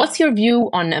 So what's your view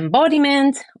on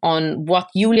embodiment, on what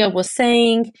Yulia was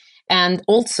saying, and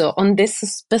also on this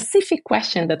specific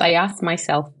question that I asked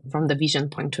myself from the vision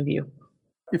point of view?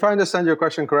 If I understand your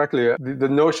question correctly, the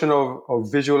notion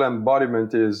of visual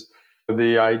embodiment is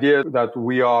the idea that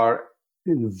we are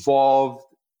involved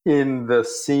in the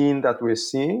scene that we're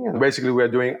seeing. And basically, we're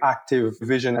doing active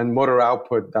vision and motor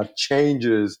output that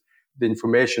changes the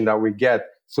information that we get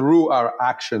through our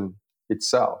action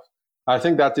itself. I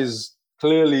think that is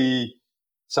clearly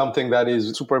something that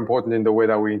is super important in the way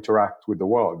that we interact with the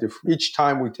world. If each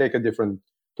time we take a different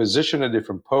position, a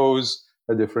different pose,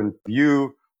 a different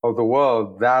view of the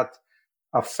world, that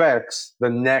affects the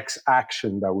next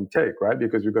action that we take, right?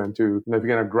 Because we're going to, if you're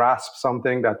going to grasp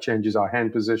something, that changes our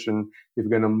hand position. If we're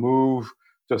going to move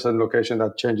to a certain location,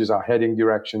 that changes our heading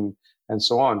direction, and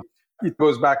so on. It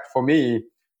goes back for me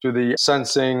to the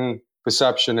sensing,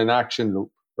 perception, and action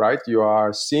loop, right? You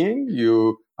are seeing,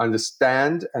 you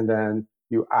understand, and then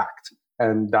you act.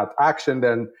 And that action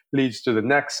then leads to the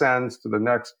next sense, to the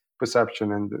next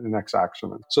perception, and the next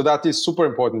action. So that is super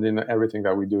important in everything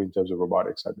that we do in terms of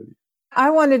robotics, I believe. I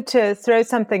wanted to throw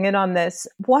something in on this.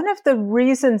 One of the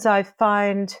reasons I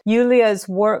find Yulia's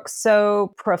work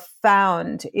so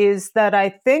profound is that I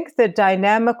think the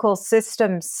dynamical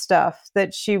systems stuff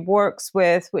that she works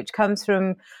with, which comes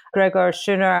from Gregor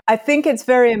Schooner, I think it's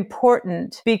very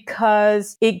important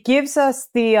because it gives us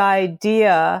the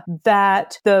idea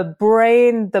that the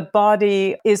brain, the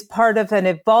body, is part of an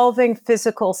evolving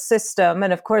physical system.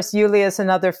 And of course, Yulia is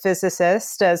another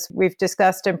physicist, as we've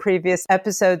discussed in previous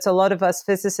episodes, a lot of us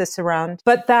physicists around.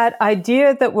 But that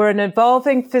idea that we're an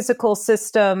evolving physical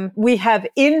system, we have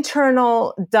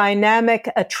internal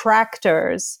dynamic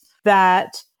attractors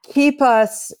that keep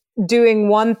us doing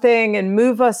one thing and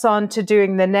move us on to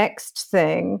doing the next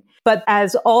thing. But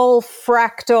as all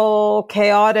fractal,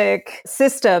 chaotic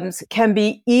systems can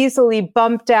be easily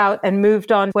bumped out and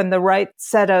moved on when the right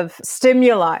set of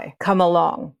stimuli come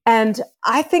along. And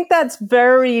I think that's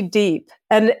very deep.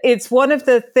 And it's one of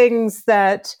the things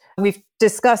that we've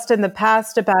discussed in the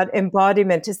past about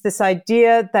embodiment is this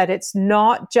idea that it's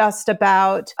not just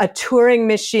about a Turing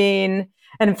machine.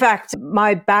 And in fact,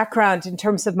 my background in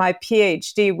terms of my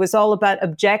PhD was all about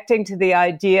objecting to the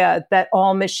idea that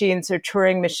all machines are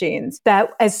Turing machines, that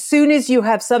as soon as you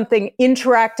have something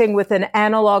interacting with an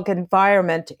analog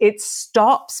environment, it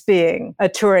stops being a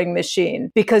Turing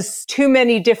machine because too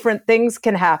many different things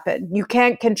can happen. You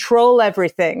can't control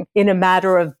everything in a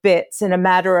matter of bits, in a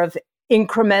matter of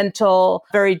incremental,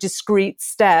 very discrete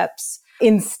steps.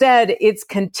 Instead, it's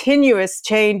continuous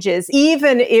changes,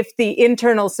 even if the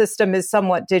internal system is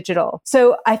somewhat digital.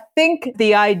 So I think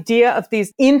the idea of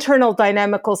these internal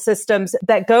dynamical systems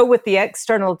that go with the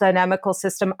external dynamical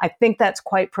system, I think that's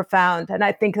quite profound. And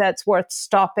I think that's worth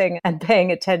stopping and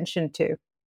paying attention to.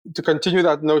 To continue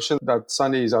that notion that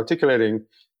Sunny is articulating,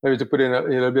 maybe to put in a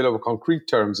little bit of concrete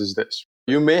terms is this.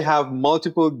 You may have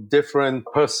multiple different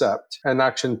percept and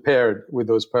action paired with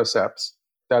those percepts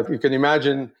that you can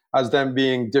imagine as them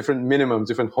being different minimums,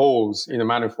 different holes in a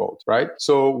manifold, right?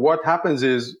 So what happens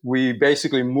is we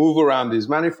basically move around these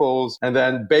manifolds, and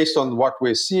then based on what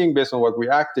we're seeing, based on what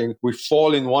we're acting, we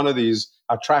fall in one of these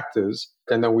attractors,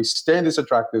 and then we stay in these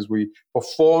attractors, we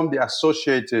perform the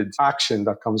associated action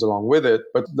that comes along with it.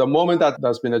 But the moment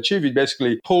that's been achieved, it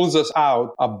basically pulls us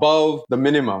out above the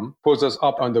minimum, pulls us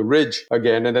up on the ridge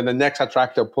again, and then the next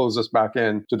attractor pulls us back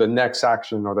in to the next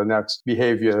action or the next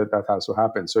behavior that has to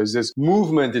happen. So it's this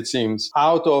movement, it seems,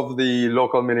 out of the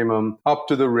local minimum up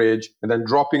to the ridge, and then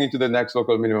dropping into the next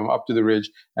local minimum up to the ridge,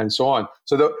 and so on.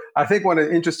 So I think one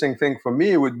interesting thing for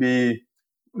me would be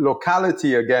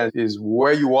locality, again, is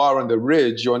where you are on the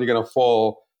ridge, you're only going to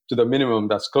fall to the minimum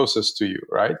that's closest to you,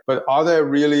 right? But are there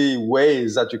really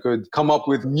ways that you could come up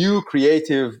with new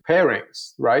creative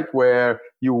pairings, right? Where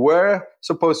you were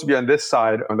supposed to be on this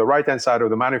side, on the right-hand side of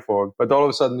the manifold, but all of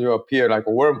a sudden you appear like a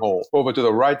wormhole over to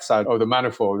the right side of the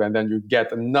manifold, and then you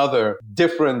get another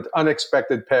different,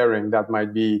 unexpected pairing that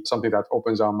might be something that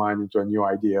opens our mind into a new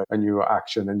idea, a new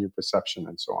action, a new perception,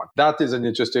 and so on. That is an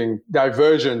interesting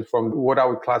diversion from what I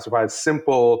would classify as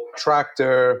simple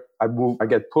attractor. I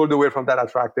get pulled away from that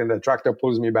attractor, and the attractor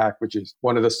pulls me back, which is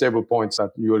one of the stable points that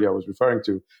Julia was referring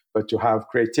to. But to have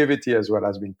creativity as well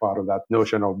as being part of that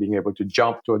notion of being able to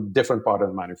jump to a different part of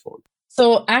the manifold.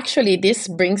 So actually, this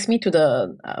brings me to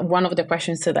the one of the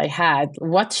questions that I had.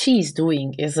 What she's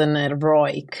doing is an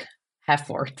heroic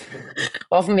effort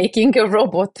of making a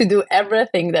robot to do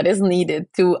everything that is needed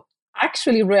to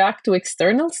actually react to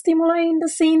external stimuli in the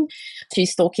scene.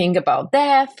 She's talking about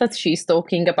depth, she's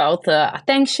talking about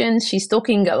attention, she's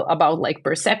talking about like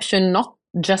perception, not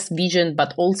just vision,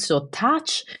 but also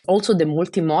touch, also the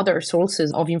multimodal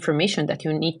sources of information that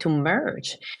you need to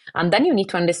merge. And then you need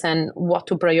to understand what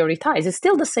to prioritize. It's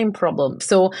still the same problem.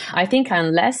 So I think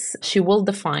unless she will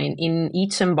define in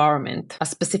each environment a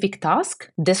specific task,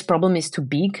 this problem is too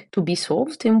big to be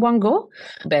solved in one go.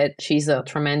 But she's a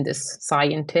tremendous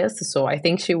scientist, so I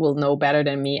think she will know better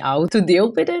than me how to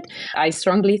deal with it. I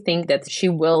strongly think that she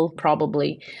will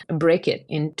probably break it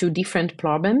into different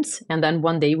problems, and then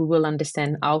one day we will understand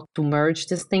how to merge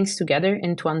these things together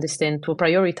and to understand, to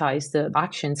prioritize the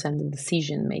actions and the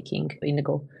decision making in the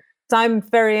go. I'm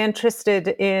very interested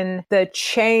in the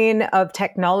chain of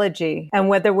technology and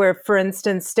whether we're, for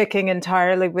instance, sticking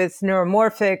entirely with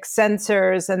neuromorphic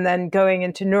sensors and then going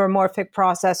into neuromorphic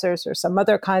processors or some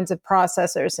other kinds of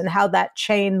processors, and how that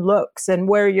chain looks and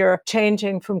where you're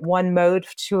changing from one mode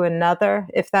to another,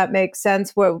 if that makes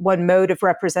sense, one mode of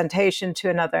representation to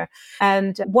another.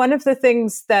 And one of the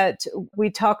things that we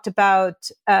talked about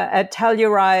at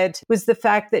Telluride was the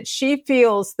fact that she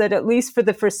feels that at least for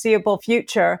the foreseeable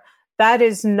future, that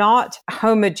is not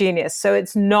homogeneous. So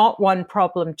it's not one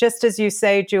problem. Just as you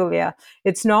say, Julia,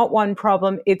 it's not one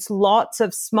problem. It's lots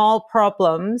of small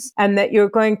problems, and that you're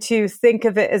going to think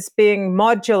of it as being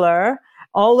modular.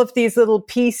 All of these little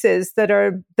pieces that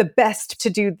are the best to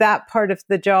do that part of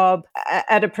the job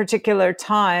at a particular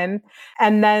time.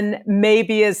 And then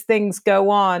maybe as things go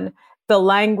on, the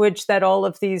language that all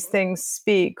of these things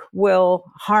speak will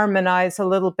harmonize a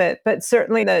little bit. But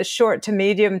certainly in the short to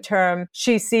medium term,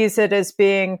 she sees it as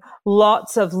being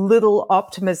lots of little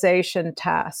optimization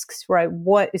tasks, right?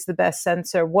 What is the best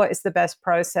sensor? What is the best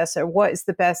processor? What is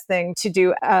the best thing to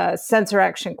do sensor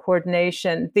action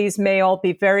coordination? These may all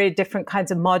be very different kinds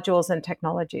of modules and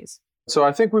technologies. So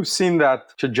I think we've seen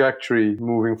that trajectory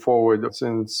moving forward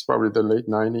since probably the late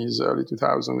 90s, early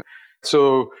 2000s.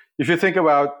 So if you think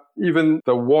about even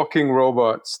the walking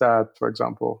robots that, for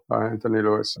example, Anthony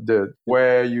Lewis did,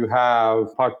 where you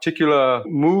have particular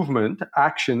movement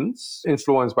actions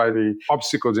influenced by the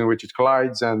obstacles in which it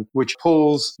collides and which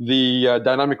pulls the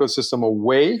dynamical system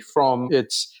away from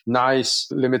its nice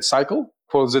limit cycle,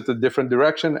 pulls it a different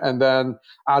direction. And then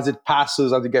as it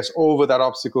passes, as it gets over that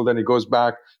obstacle, then it goes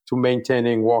back to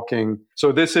maintaining walking.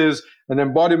 So this is an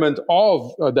embodiment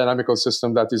of a dynamical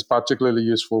system that is particularly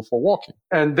useful for walking.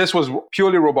 And this was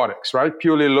purely robotics, right?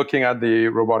 Purely looking at the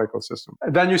robotical system.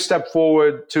 And then you step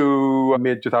forward to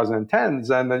mid-2010s,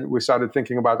 and then we started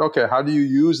thinking about, okay, how do you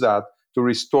use that to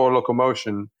restore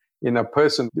locomotion in a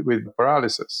person with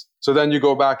paralysis? So then you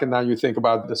go back and now you think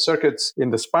about the circuits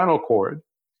in the spinal cord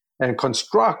and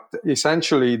construct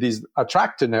essentially these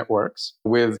attractor networks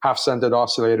with half-centered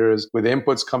oscillators, with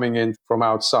inputs coming in from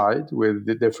outside, with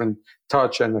the different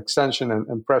touch and extension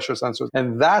and pressure sensors.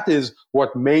 And that is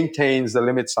what maintains the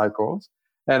limit cycles.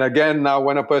 And again, now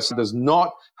when a person does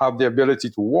not have the ability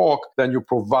to walk, then you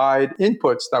provide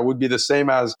inputs that would be the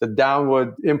same as the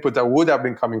downward input that would have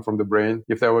been coming from the brain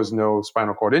if there was no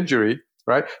spinal cord injury,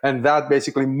 right? And that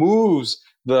basically moves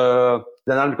the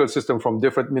dynamical system from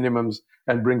different minimums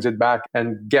and brings it back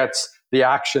and gets the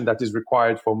action that is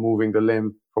required for moving the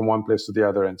limb from one place to the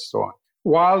other and so on.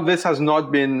 While this has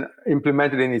not been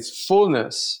implemented in its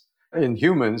fullness in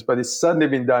humans, but it's certainly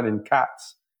been done in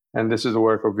cats. And this is the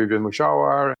work of Vivian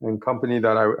Mushawar and company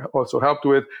that I also helped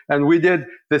with. And we did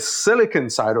the silicon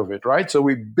side of it, right? So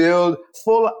we build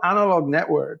full analog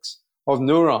networks of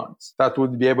neurons that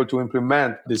would be able to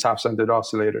implement these half-centered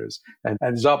oscillators and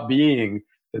ends up being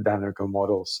the dynamical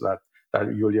models that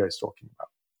Julia is talking about.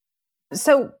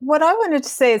 So what I wanted to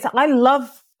say is I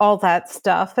love all that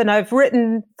stuff. And I've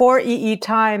written for EE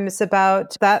Times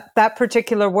about that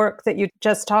particular work that you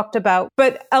just talked about.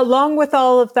 But along with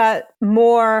all of that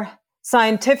more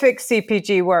scientific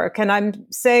CPG work, and I'm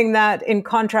saying that in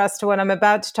contrast to what I'm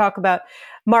about to talk about,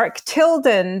 Mark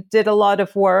Tilden did a lot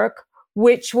of work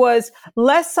which was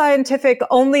less scientific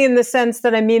only in the sense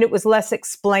that, it was less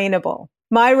explainable.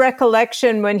 My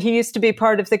recollection when he used to be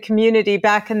part of the community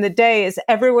back in the day is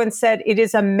everyone said it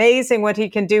is amazing what he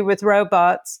can do with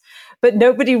robots, but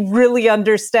nobody really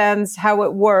understands how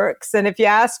it works. And if you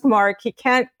ask Mark, he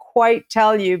can't quite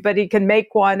tell you, but he can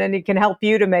make one and he can help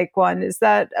you to make one. Is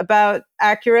that about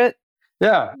accurate?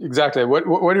 Yeah, exactly. What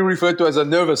do you refer to as a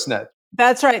nervous net?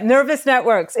 That's right. Nervous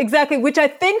networks. Exactly. Which I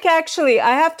think actually,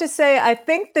 I have to say, I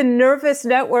think the nervous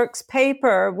networks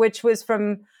paper, which was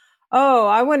from,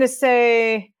 I want to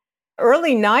say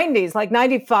early 90s, like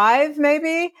 95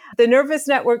 maybe. The nervous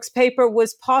networks paper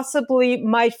was possibly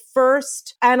my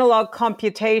first analog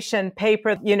computation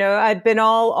paper. I'd been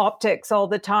all optics all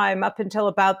the time up until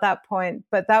about that point.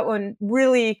 But that one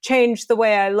really changed the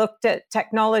way I looked at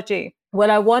technology. What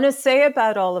I want to say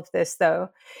about all of this,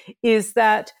 though, is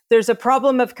that there's a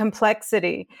problem of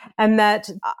complexity, and that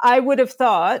I would have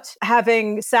thought,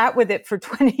 having sat with it for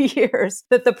 20 years,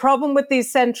 that the problem with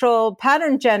these central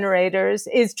pattern generators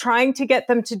is trying to get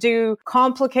them to do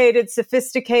complicated,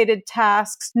 sophisticated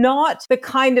tasks, not the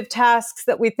kind of tasks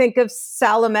that we think of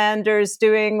salamanders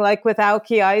doing, like with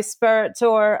Auki icebergs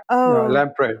or,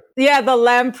 lamprey. Yeah, the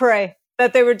lamprey.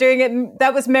 That they were doing it,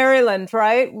 that was Maryland,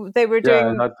 right? They were doing...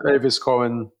 Yeah, not Avis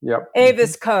Cohen. Yep.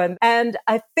 Avis Cohen. And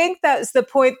I think that's the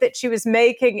point that she was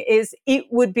making, is it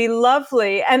would be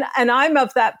lovely. And I'm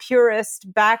of that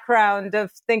purist background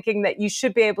of thinking that you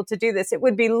should be able to do this. It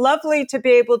would be lovely to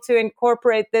be able to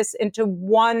incorporate this into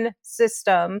one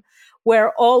system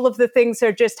where all of the things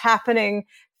are just happening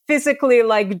physically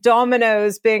like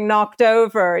dominoes being knocked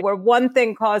over, where one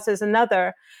thing causes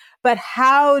another. But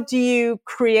how do you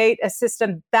create a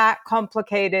system that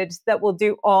complicated that will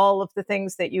do all of the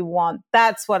things that you want?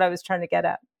 That's what I was trying to get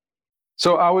at.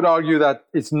 So I would argue that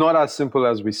it's not as simple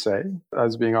as we say,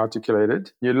 as being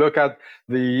articulated. You look at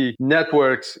the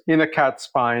networks in a cat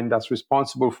spine that's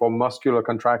responsible for muscular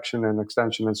contraction and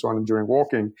extension and so on during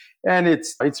walking. And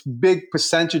it's big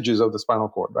percentages of the spinal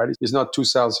cord, right? It's not 2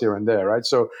 cells here and there, right?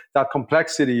 So that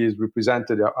complexity is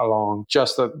represented along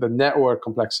just the network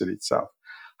complexity itself.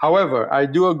 However, I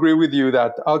do agree with you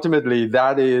that ultimately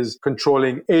that is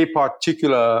controlling a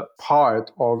particular part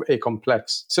of a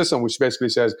complex system, which basically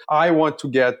says, I want to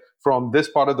get from this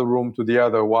part of the room to the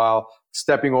other while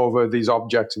stepping over these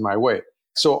objects in my way.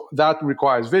 So that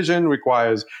requires vision,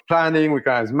 requires planning,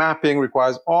 requires mapping,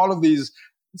 requires all of these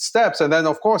steps. And then,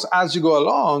 of course, as you go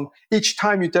along, each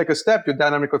time you take a step, your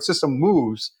dynamical system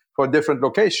moves for a different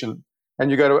location. And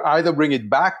you got to either bring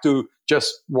it back to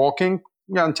just walking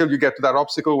until you get to that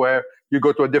obstacle where you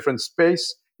go to a different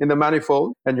space in the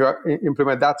manifold and you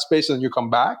implement that space and you come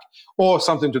back, or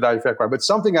something to that effect, right? But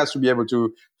something has to be able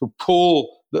to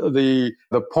pull the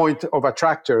point of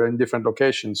attractor in different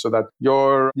locations so that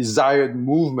your desired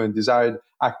movement, desired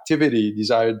activity,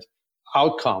 desired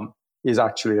outcome is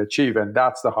actually achieved. And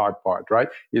that's the hard part, right?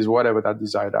 Is whatever that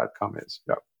desired outcome is.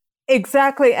 Yeah.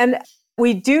 Exactly. And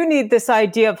we do need this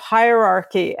idea of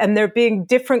hierarchy and there being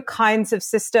different kinds of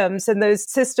systems and those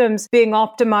systems being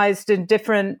optimized in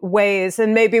different ways.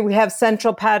 And maybe we have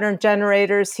central pattern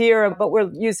generators here, but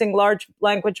we're using large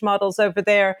language models over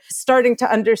there, starting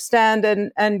to understand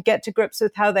and get to grips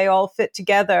with how they all fit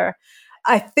together.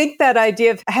 I think that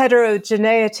idea of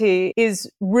heterogeneity is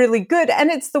really good. And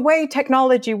it's the way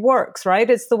technology works, right?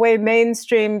 It's the way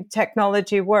mainstream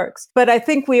technology works. But I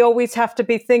think we always have to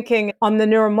be thinking on the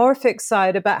neuromorphic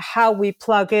side about how we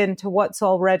plug into what's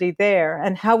already there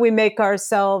and how we make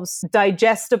ourselves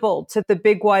digestible to the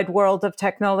big wide world of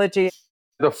technology.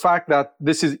 The fact that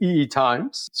this is EE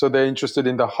Times, so they're interested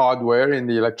in the hardware, in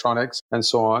the electronics, and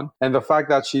so on. And the fact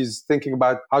that she's thinking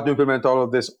about how to implement all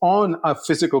of this on a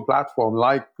physical platform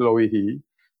like Loihi,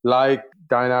 like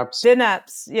Dynapse,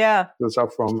 yeah. The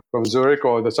stuff from Zurich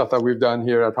or the stuff that we've done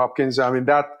here at Hopkins. I mean,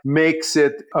 that makes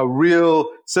it a real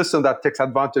system that takes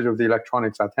advantage of the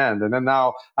electronics at hand. And then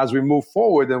now, as we move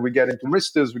forward and we get into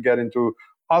Ristas, we get into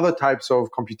other types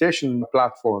of computation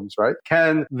platforms, right?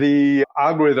 Can the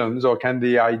algorithms or can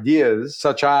the ideas,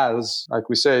 such as, like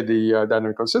we say, the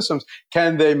dynamical systems,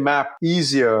 can they map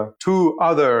easier to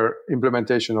other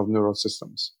implementation of neural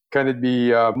systems? Can it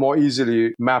be more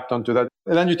easily mapped onto that?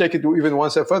 And then you take it to even one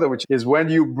step further, which is when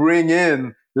you bring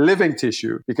in living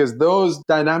tissue, because those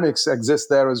dynamics exist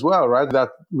there as well, right? That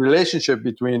relationship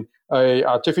between an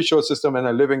artificial system and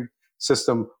a living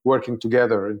system working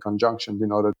together in conjunction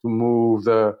in order to move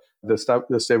the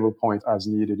stable point as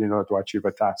needed in order to achieve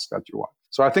a task that you want.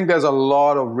 So I think there's a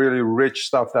lot of really rich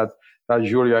stuff that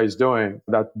Julia is doing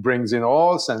that brings in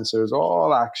all sensors,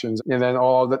 all actions, and then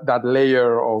all that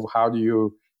layer of how do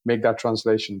you make that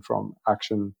translation from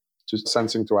action to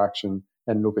sensing to action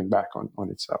and looping back on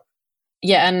itself.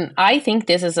 Yeah, and I think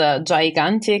this is a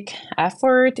gigantic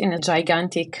effort in a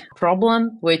gigantic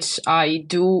problem, which I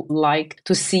do like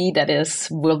to see that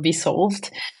will be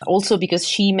solved. Also because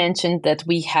she mentioned that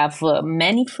we have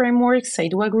many frameworks. I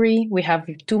do agree. We have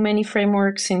too many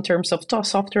frameworks in terms of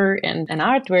software and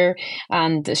hardware.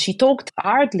 And she talked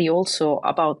hardly also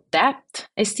about depth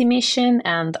estimation.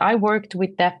 And I worked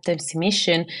with depth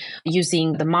estimation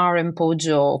using the Mar and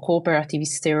Poggio cooperative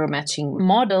stereo matching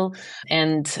model.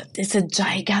 And it's a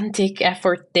gigantic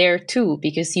effort there too,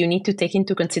 because you need to take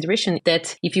into consideration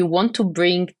that if you want to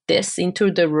bring this into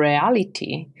the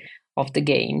reality of the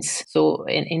games, so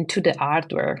into the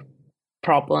hardware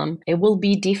problem, it will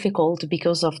be difficult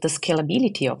because of the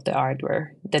scalability of the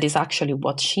hardware. That is actually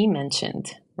what she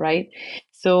mentioned, right?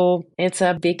 So it's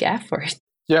a big effort.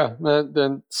 Yeah,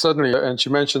 then certainly. And she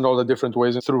mentioned all the different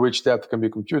ways through which depth can be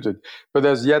computed. But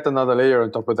there's yet another layer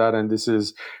on top of that. And this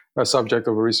is a subject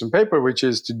of a recent paper, which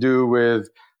is to do with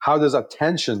how does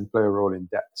attention play a role in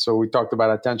depth? So we talked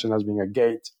about attention as being a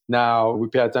gate. Now we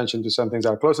pay attention to some things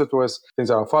that are closer to us, things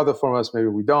that are farther from us. Maybe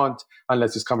we don't,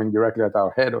 unless it's coming directly at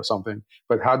our head or something.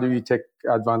 But how do you take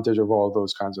advantage of all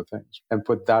those kinds of things and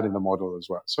put that in the model as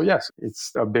well? So yes,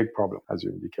 it's a big problem, as you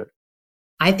indicated.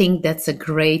 I think that's a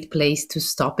great place to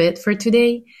stop it for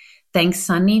today. Thanks,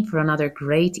 Sunny, for another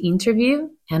great interview,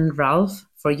 and Ralph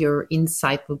for your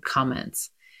insightful comments.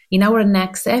 In our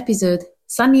next episode,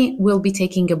 Sunny will be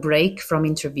taking a break from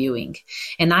interviewing,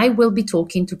 and I will be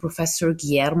talking to Professor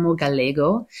Guillermo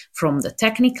Gallego from the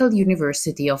Technical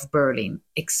University of Berlin,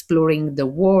 exploring the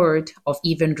world of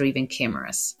event-driven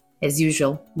cameras. As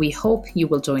usual, we hope you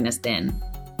will join us then.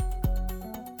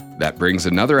 That brings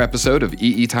another episode of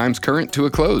EE Times Current to a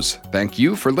close. Thank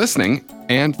you for listening,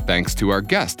 and thanks to our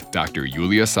guest, Dr.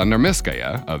 Julia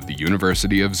Sandarmiskaya of the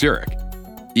University of Zurich.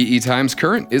 EE Times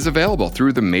Current is available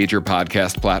through the major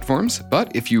podcast platforms,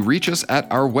 but if you reach us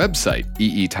at our website,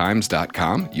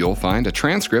 eetimes.com, you'll find a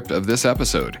transcript of this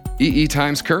episode. EE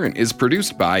Times Current is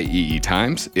produced by EE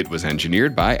Times. It was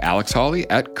engineered by Alex Hawley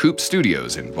at Coop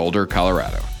Studios in Boulder,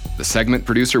 Colorado. The segment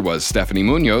producer was Stephanie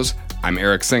Munoz. I'm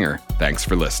Eric Singer. Thanks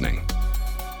for listening.